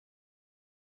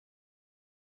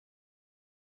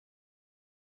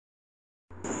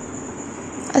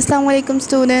Assalamu alaikum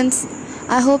students.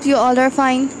 I hope you all are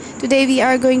fine. Today we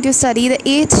are going to study the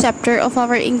 8th chapter of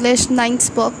our English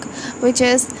 9th book, which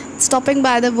is Stopping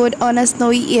by the Wood on a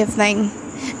Snowy Evening.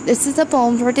 This is a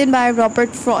poem written by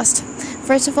Robert Frost.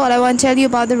 First of all, I want to tell you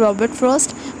about the Robert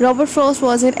Frost. Robert Frost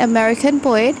was an American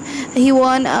poet. He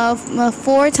won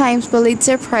 4 times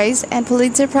Pulitzer Prize, and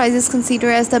Pulitzer Prize is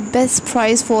considered as the best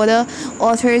prize for the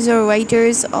authors or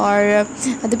writers or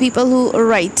the people who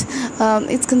write.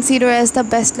 It's considered as the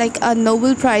best, like a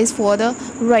Nobel Prize for the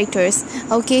writers.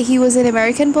 Okay, he was an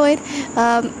American poet.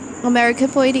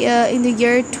 In the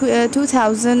year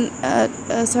 2000, in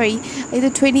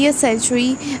the 20th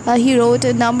century, he wrote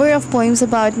a number of poems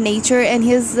about nature, and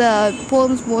his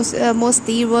poems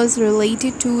mostly was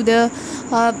related to the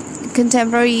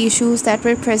contemporary issues that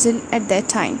were present at that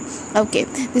time. Okay,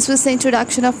 this was the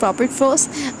introduction of Robert Frost.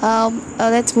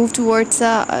 Let's move towards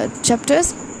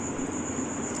chapters.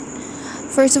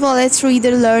 First of all, let's read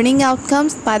the learning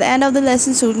outcomes. By the end of the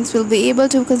lesson, students will be able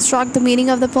to construct the meaning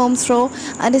of the poem through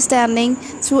understanding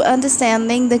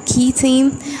the key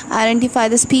theme, identify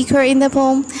the speaker in the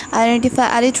poem,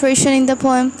 identify alliteration in the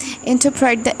poem,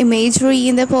 interpret the imagery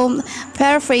in the poem,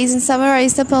 paraphrase and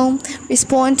summarize the poem,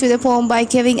 respond to the poem by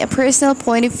giving a personal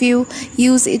point of view,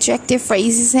 use adjective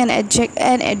phrases and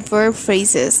adverb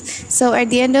phrases. So at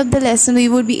the end of the lesson, we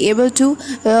would be able to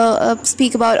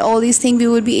speak about all these things. We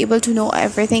would be able to know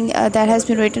everything that has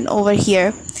been written over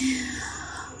here.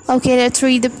 Okay, let's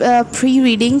read the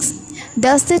pre-readings.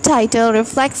 Does the title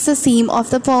reflects the theme of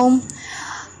the poem?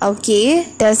 Okay,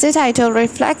 does the title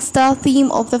reflects the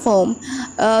theme of the poem?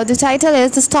 The title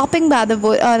is The Stopping by the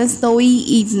Wood on a Snowy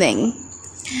Evening.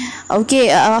 Okay,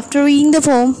 after reading the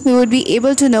poem, we would be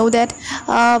able to know that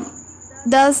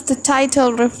does the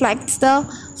title reflects the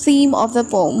theme of the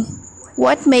poem?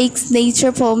 What makes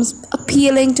nature poems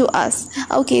appealing to us?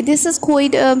 Okay, this is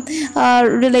quite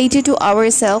related to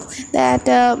ourselves, that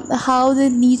how the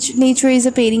nature is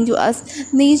appealing to us.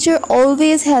 Nature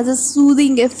always has a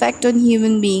soothing effect on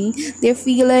human beings. Their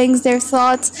feelings, their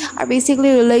thoughts are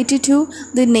basically related to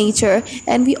the nature,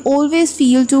 and we always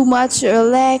feel too much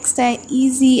relaxed and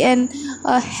easy and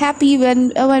happy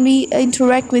when we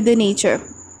interact with the nature.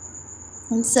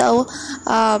 And so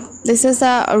this is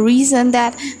a reason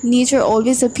that nature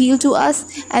always appeal to us,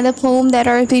 and the poem that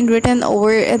are being written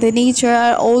over the nature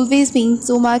are always being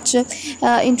so much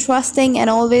interesting and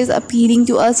always appealing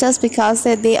to us, just because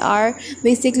that they are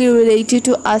basically related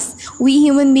to us. We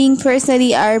human beings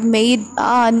personally are made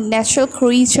a natural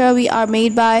creature. We are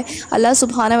made by Allah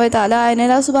subhanahu wa ta'ala, and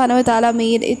Allah subhanahu wa ta'ala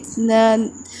made it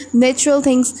natural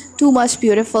things too much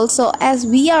beautiful. So as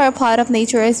we are a part of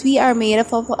nature, as we are made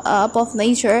up of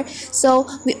nature, so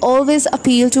we always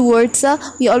appeal towards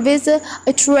we always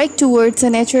attract towards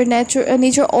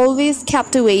nature always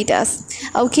captivate us.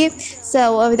 Okay,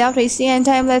 so without wasting any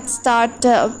time, let's start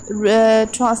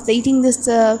translating this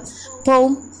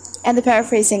poem and the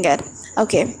paraphrasing it.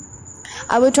 Okay,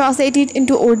 I will translate it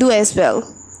into Urdu as well.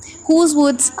 Whose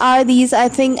woods are these? I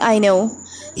think I know.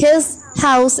 His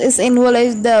house is in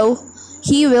village, though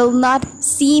he will not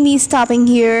see me stopping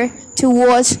here to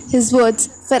watch his woods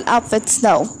fill up with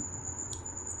snow.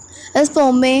 इस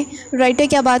pome में writer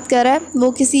क्या बात कर रहा है, वो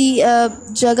किसी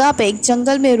जगह पे एक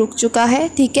जंगल में रुक चुका है.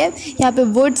 ठीक है, यहाँ पे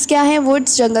वुड्स क्या है,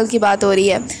 वुड्स जंगल की बात हो रही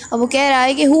है. अब वो कह रहा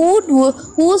है कि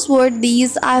whose wood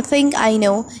these? I think I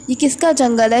know. ये किसका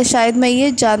जंगल है, शायद मैं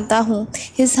ये जानता हूँ.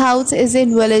 His house is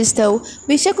in village though.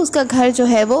 बेशक उसका घर जो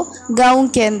है वो गाँव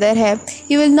के अंदर है.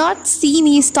 He will not see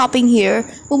me stopping here.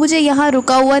 वो मुझे यहाँ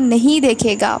रुका हुआ नहीं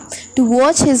देखेगा. To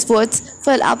watch his woods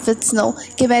fill up with snow.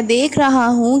 कि मैं देख रहा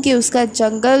हूँ कि उसका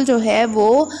जंगल जो है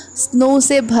वो स्नो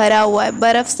से भरा हुआ है,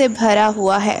 बर्फ़ से भरा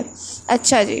हुआ है.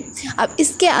 अच्छा जी, अब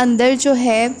इसके अंदर जो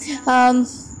है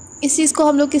इस चीज़ को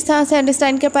हम लोग किस तरह से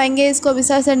अंडरस्टैंड कर पाएंगे, इसको इस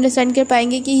तरह से अंडरस्टैंड कर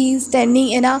पाएंगे कि he is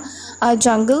standing in a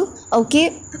jungle. Okay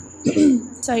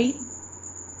sorry,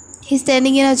 he is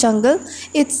standing in a jungle.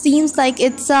 It seems like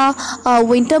it's a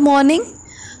winter morning.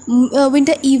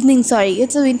 Winter evening, sorry,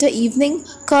 it's a winter evening,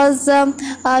 because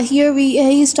here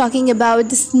he's talking about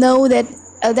the snow that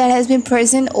has been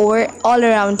present over all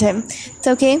around him. It's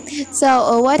okay.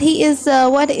 So what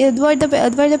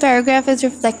the paragraph is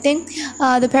reflecting,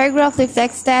 the paragraph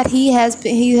reflects that he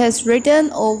has written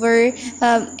over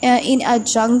in a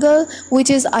jungle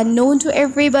which is unknown to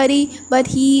everybody, but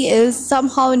he is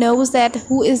somehow knows that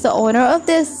who is the owner of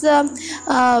this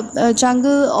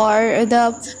jungle, or the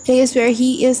place where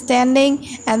he is standing,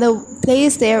 and the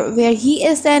place there where he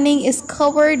is standing is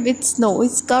covered with snow.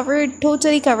 It's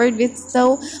totally covered with snow,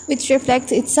 which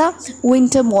reflects it's a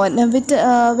winter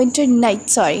night.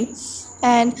 Sorry.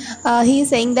 and he is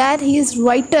saying that his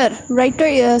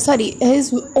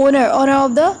his owner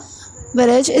of the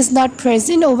village is not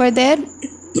present over there.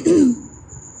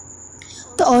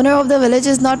 The owner of the village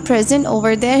is not present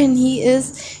over there, and he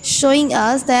is showing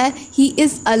us that he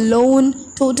is alone,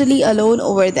 totally alone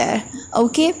over there.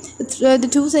 Okay, the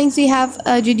two things we have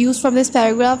deduced from this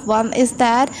paragraph. One is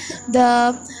that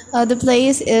the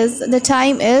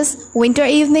time is winter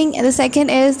evening, and the second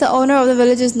is the owner of the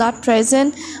village is not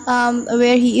present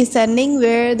where he is standing,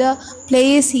 where the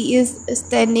place he is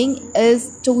standing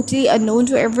is totally unknown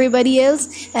to everybody else,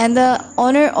 and the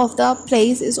owner of the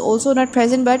place is also not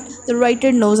present, but the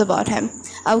writer knows about him.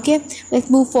 Okay, let's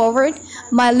move forward.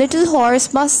 My little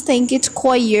horse must think it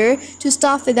queer to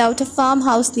stop without a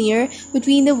farmhouse near,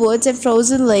 between the woods and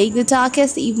frozen lake, the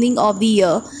darkest evening of the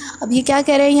year. अब ये क्या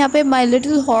कह रहे हैं यहाँ पे? My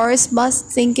little horse must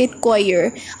think it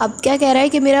queer. अब क्या कह रहा है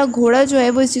कि मेरा घोड़ा जो है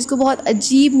वो इस चीज़ को बहुत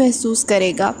अजीब महसूस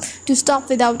करेगा. To stop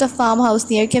without a farmhouse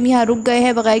near, कि हम यहाँ रुक गए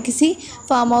हैं बगैर किसी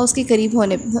फार्म हाउस के करीब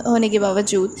होने के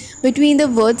बावजूद. Between the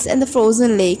woods and the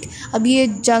frozen lake. अब ये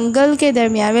जंगल के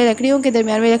दरमियान में, लकड़ियों के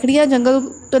दरमियान में, लकड़ियाँ जंगल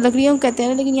तो लकड़ियों कहते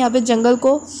हैं, लेकिन यहाँ पे जंगल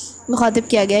को मुखातिब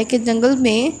किया गया है कि जंगल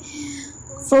में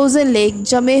फ्रोज़न लेक,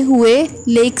 जमे हुए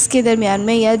लेक्स के दरमियान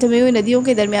में या जमे हुए नदियों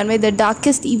के दरमियान में, the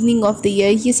darkest evening of the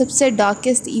year, ये सबसे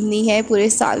डार्केस्ट इवनिंग है पूरे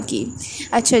साल की.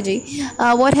 अच्छा जी,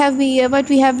 what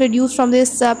we have reduced from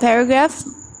this paragraph?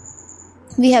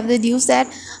 We have deduced that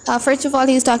first of all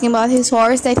he is talking about his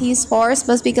horse, that his horse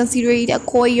must be considered a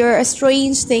queer, a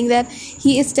strange thing, that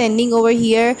he is standing over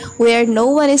here where no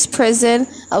one is present,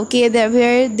 okay,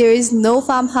 where there is no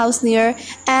farmhouse near,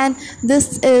 and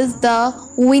this is the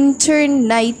winter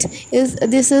night.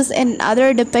 This is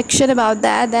another depiction about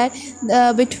that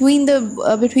between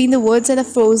the woods and a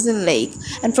frozen lake.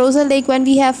 And frozen lake, when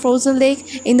we have frozen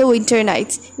lake in the winter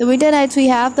nights, we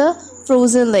have the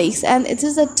frozen lakes, and it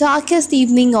is the darkest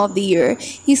evening of the year.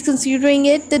 He's considering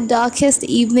it the darkest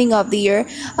evening of the year.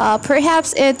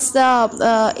 Perhaps it's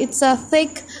a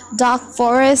thick dark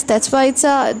forest, that's why it's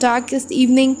a darkest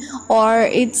evening, or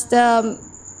it's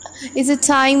a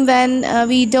time when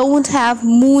we don't have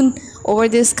moon over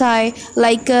the sky,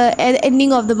 like at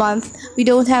ending of the month we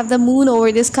don't have the moon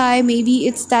over the sky. Maybe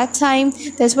it's that time,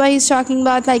 that's why he's talking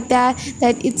about like that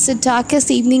it's the darkest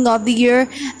evening of the year.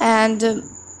 And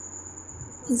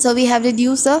so we have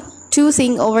deduced the two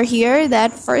things over here.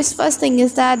 That first thing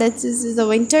is that this is the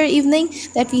winter evening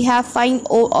that we have find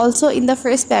also in the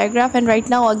first paragraph, and right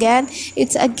now again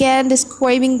it's again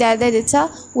describing that it's a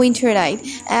winter night,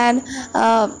 and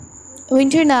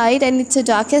it's a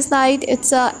darkest night.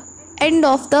 It's a end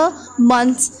of the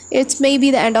month. It's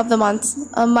maybe the end of the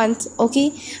month.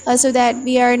 Okay, so that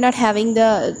we are not having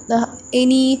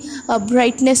any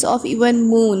brightness of even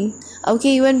moon.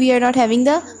 Okay, even we are not having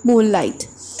the moonlight.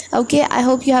 Okay, I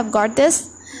hope you have got this.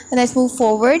 Let's move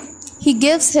forward. He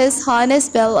gives his harness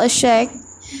bell a shake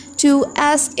to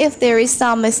ask if there is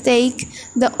some mistake.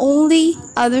 The only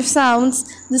other sounds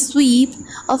the sweep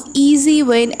of easy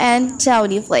wind and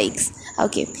downy flakes.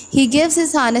 Okay, he gives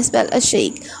his harness bell a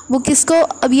shake. वो किसको,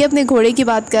 अभी अपने घोड़े की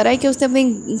बात कर रहा है कि उसने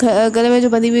अपने गले में जो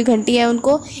बंधी हुई घंटी है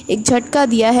उनको एक झटका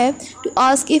दिया है. To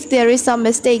ask if there is some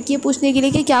mistake, ये पूछने के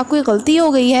लिए कि क्या कोई गलती हो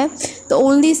गई है. तो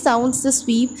ओनली साउंड्स द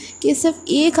स्वीप, कि सिर्फ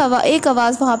एक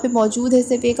आवाज़ वहाँ पे मौजूद है,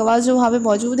 सिर्फ एक आवाज़ जो वहाँ पे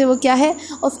मौजूद है वो क्या है?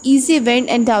 Of easy wind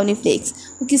and downy flex.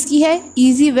 वो किसकी है?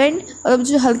 ईजी विंड, मतलब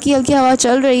जो हल्की हल्की हवा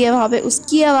चल रही है वहाँ पे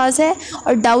उसकी आवाज़ है.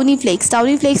 और डाउनी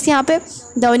फ्लेक्स यहाँ पे,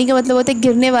 डाउनी का मतलब होता है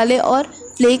गिरने वाले, और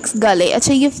फ्लेक्स गले.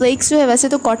 अच्छा, ये फ्लेक्स जो है वैसे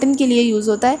तो कॉटन के लिए यूज़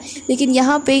होता है, लेकिन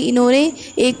यहाँ पे इन्होंने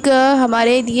एक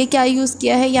हमारे लिए क्या यूज़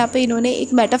किया है, यहाँ पे इन्होंने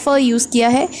एक मेटाफर यूज़ किया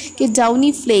है कि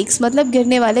डाउनी फ्लेक्स मतलब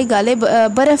गिरने वाले गले,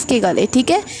 बर्फ़ के गले.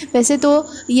 ठीक है, वैसे तो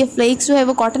ये फ्लेक्स जो है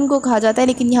वो कॉटन को कहा जाता है,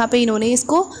 लेकिन यहाँ पे इन्होंने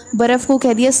इसको बर्फ़ को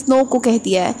कह दिया, स्नो को कह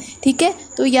दिया है. ठीक है,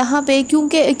 तो यहाँ पे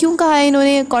क्यों कहा है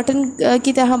इन्होंने कॉटन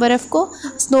की तरह बर्फ़ को,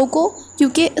 स्नो को?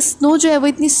 क्योंकि स्नो जो है वो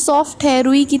इतनी सॉफ्ट है,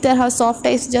 रुई की तरह सॉफ्ट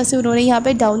है, इस वजह से उन्होंने यहाँ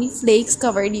पे डाउनी फ्लेक्स का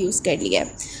वर्ड यूज़ कर लिया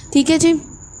है. ठीक है जी.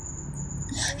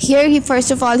 Here he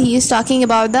first of all he is talking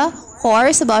about the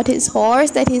horse, about his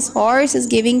horse, that his horse is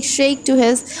giving shake to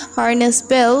his harness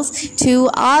bells to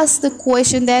ask the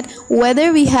question that whether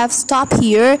we have stopped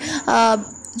here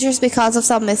just because of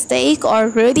some mistake, or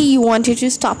really you wanted to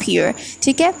stop here.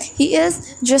 ठीक है, he is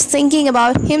just thinking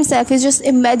about himself. He's just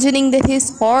imagining that his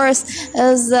horse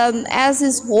is as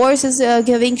his horse is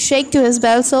giving shake to his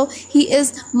bell, so he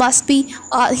must be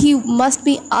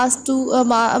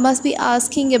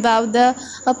asking about the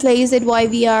place that why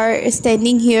we are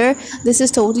standing here. This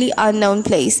is totally unknown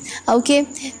place. Okay,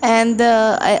 and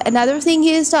another thing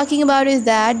he is talking about is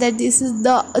that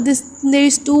this there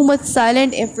is too much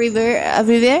silent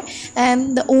everywhere,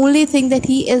 and the only thing that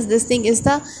he is listening is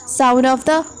the sound of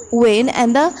the wind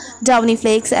and the downy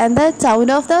flakes and the sound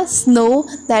of the snow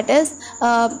that is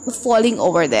falling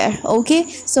over there. Okay,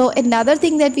 so another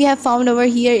thing that we have found over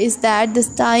here is that this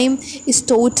time is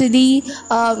totally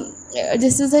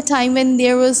this is a time when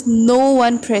there was no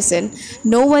one present.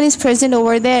 No one is present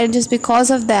over there, and just because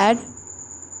of that,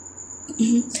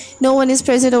 no one is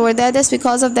present over there. Just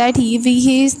because of that,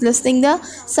 he is listening the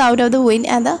sound of the wind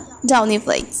and the downy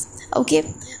flakes. Okay,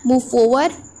 move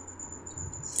forward.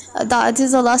 That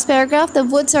is the last paragraph. The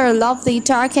woods are lovely,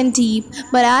 dark and deep,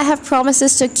 but I have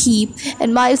promises to keep,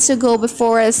 and miles to go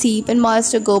before I sleep, and miles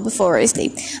to go before I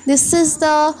sleep. This is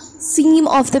the theme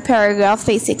of the paragraph,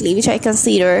 basically, which I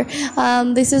consider.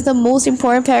 This is the most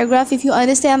important paragraph. If you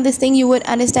understand this thing, you would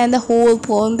understand the whole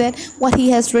poem, that what he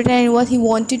has written and what he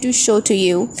wanted to show to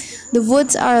you. The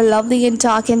woods are lovely and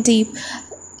dark and deep.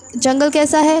 जंगल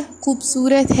कैसा है?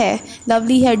 खूबसूरत है,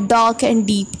 lovely है, dark and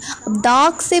deep. अब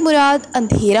dark से मुराद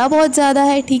अंधेरा बहुत ज़्यादा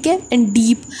है, ठीक है, एंड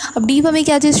डीप. अब डीप हमें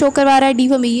क्या चीज़ शो करवा रहा है?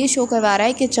 डीप हमें ये शो करवा रहा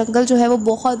है कि जंगल जो है वो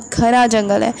बहुत घना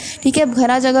जंगल है, ठीक है. अब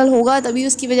घना जंगल होगा तभी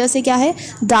उसकी वजह से क्या है?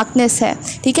 डार्कनेस है,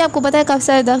 ठीक है. आपको पता है काफ़ी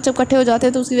सारे दरख्त जब इकट्ठे हो जाते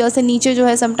हैं तो उसकी वजह से नीचे जो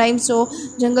है समटाइम्स जो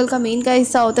जंगल का मेन का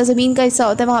हिस्सा होता है, ज़मीन का हिस्सा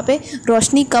होता है, वहाँ पर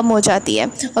रोशनी कम हो जाती है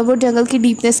और वो जंगल की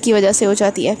डीपनेस की वजह से हो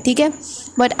जाती है, ठीक है.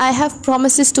 But I have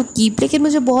promises to keep, लेकिन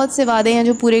मुझे बहुत से वादे हैं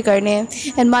जो पूरे करने हैं.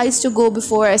 And miles to go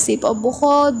before I sleep, और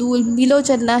बहुत दूर मीलों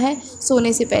चलना है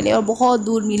सोने से पहले, और बहुत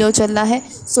दूर मीलों चलना है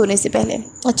सोने से पहले.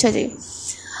 अच्छा जी,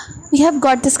 we have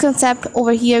got this concept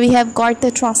over here. We have got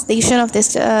the translation of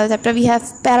this chapter. We have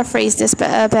paraphrased this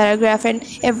paragraph and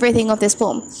everything of this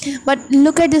poem. But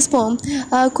look at this poem.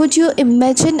 Could you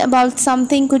imagine about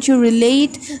something? Could you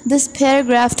relate this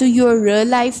paragraph to your real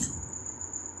life?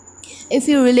 If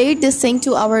you relate this thing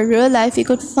to our real life, you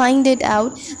could find it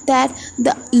out that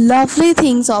the lovely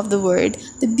things of the world,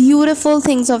 the beautiful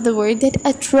things of the world that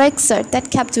attracts us,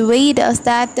 that captivate us,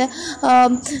 that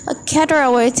capture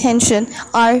our attention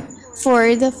are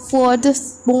for the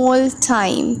small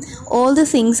time. All the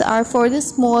things are for the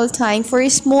small time, for a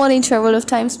small interval of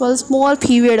time, small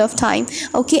period of time.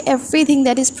 Okay, everything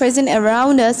that is present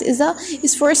around us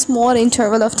is for a small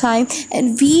interval of time,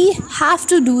 and we have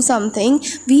to do something.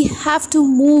 We have to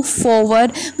move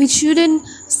forward. We shouldn't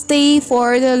stay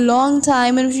for the long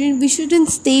time, and we shouldn't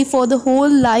stay for the whole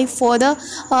life for the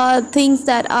things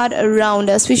that are around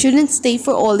us. We shouldn't stay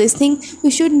for all these things. We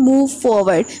should move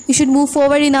forward. We should move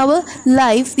forward in our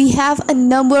life. We have a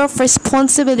number of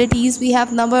responsibilities. We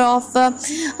have number of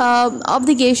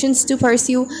obligations to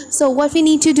pursue. So what we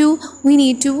need to do, we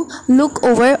need to look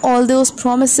over all those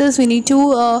promises. We need to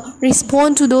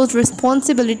respond to those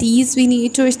responsibilities. We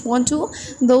need to respond to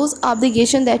those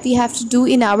obligations that we have to do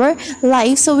in our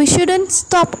life. So we shouldn't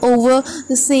stop over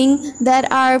the things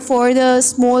that are for the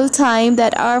small time,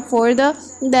 that are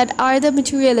the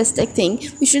materialistic thing.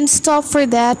 We shouldn't stop for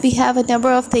that. We have a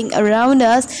number of things around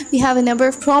us. We have a number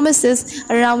of promises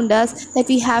around us that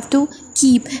we have to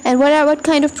keep. And what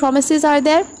kind of promises are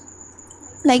there?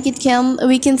 Like we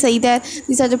can say that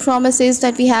these are the promises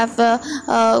that we have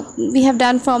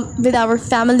done with our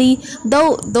family.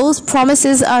 Though those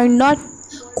promises are not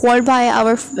called by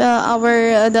with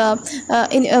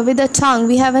the tongue,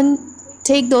 we haven't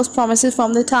take those promises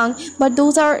from the tongue, but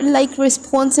those are like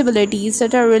responsibilities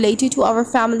that are related to our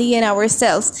family and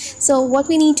ourselves. So what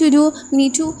we need to do, we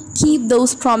need to keep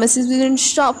those promises. We shouldn't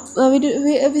stop.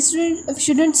 We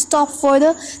shouldn't stop for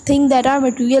the things that are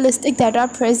materialistic, that are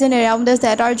present around us,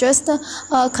 that are just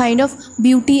kind of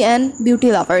beauty and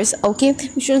beauty lovers. Okay,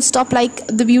 we shouldn't stop like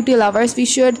the beauty lovers. We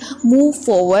should move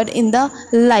forward in the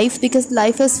life, because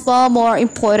life is far more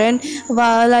important.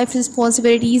 Life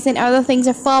responsibilities and other things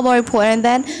are far more important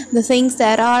than the things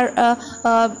that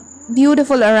are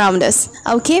beautiful around us.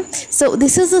 Okay, so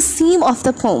this is the theme of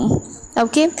the poem.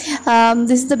 Okay,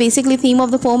 this is the basically theme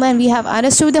of the poem, and we have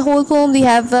understood the whole poem. We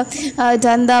have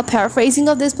done the paraphrasing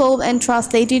of this poem and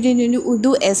translated it into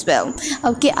Urdu as well.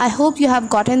 Okay, I hope you have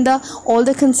gotten all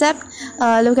the concept.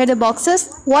 Look at the boxes.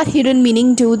 What hidden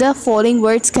meaning do the following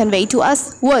words convey to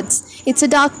us? Woods, it's a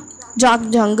dark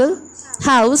jungle.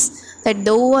 House, that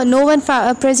no one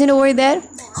present over there.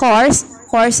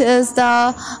 Horse is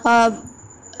the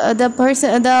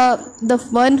person, the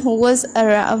one who was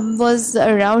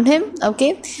around him.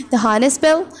 Okay, the harness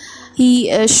bell, he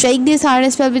shake this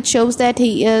harness bell, which shows that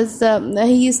he is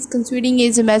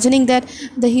imagining that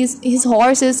his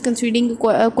horse is considering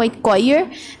quite quiet.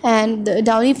 And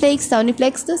downy flakes,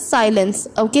 the silence.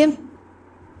 Okay,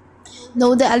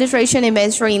 Know the alliteration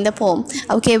imagery in the poem.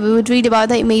 Okay, we would read about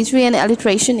the imagery and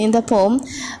alliteration in the poem,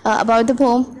 about the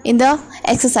poem in the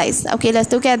exercise. Okay, let's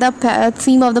look at the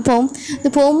theme of the poem. The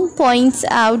poem points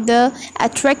out the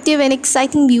attractive and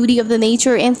exciting beauty of the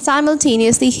nature and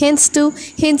simultaneously hints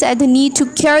at the need to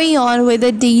carry on with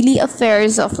the daily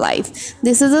affairs of life.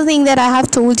 This is the thing that I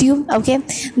have told you. Okay,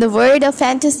 the word of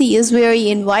fantasy is very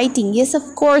inviting. Yes, of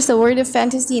course, the word of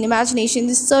fantasy and imagination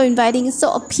is so inviting, it's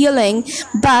so appealing,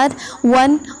 but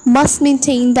one must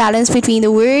maintain balance between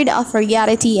the word of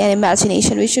reality and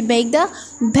imagination. We should make the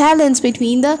balance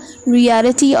between the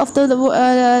reality of the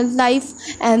life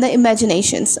and the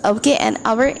imaginations. Okay, and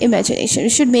our imagination, we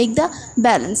should make the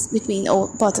balance between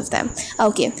both of them.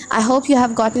 Okay, I hope you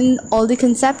have gotten all the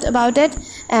concept about it,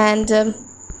 and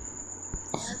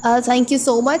thank you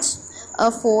so much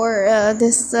for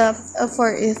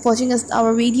watching us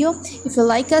our video. If you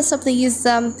like us, so please,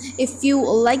 if you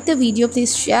like the video,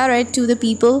 please share it to the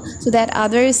people so that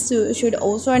others should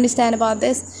also understand about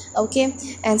this. Okay,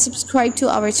 and subscribe to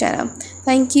our channel.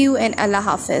 Thank you, and Allah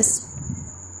Hafiz.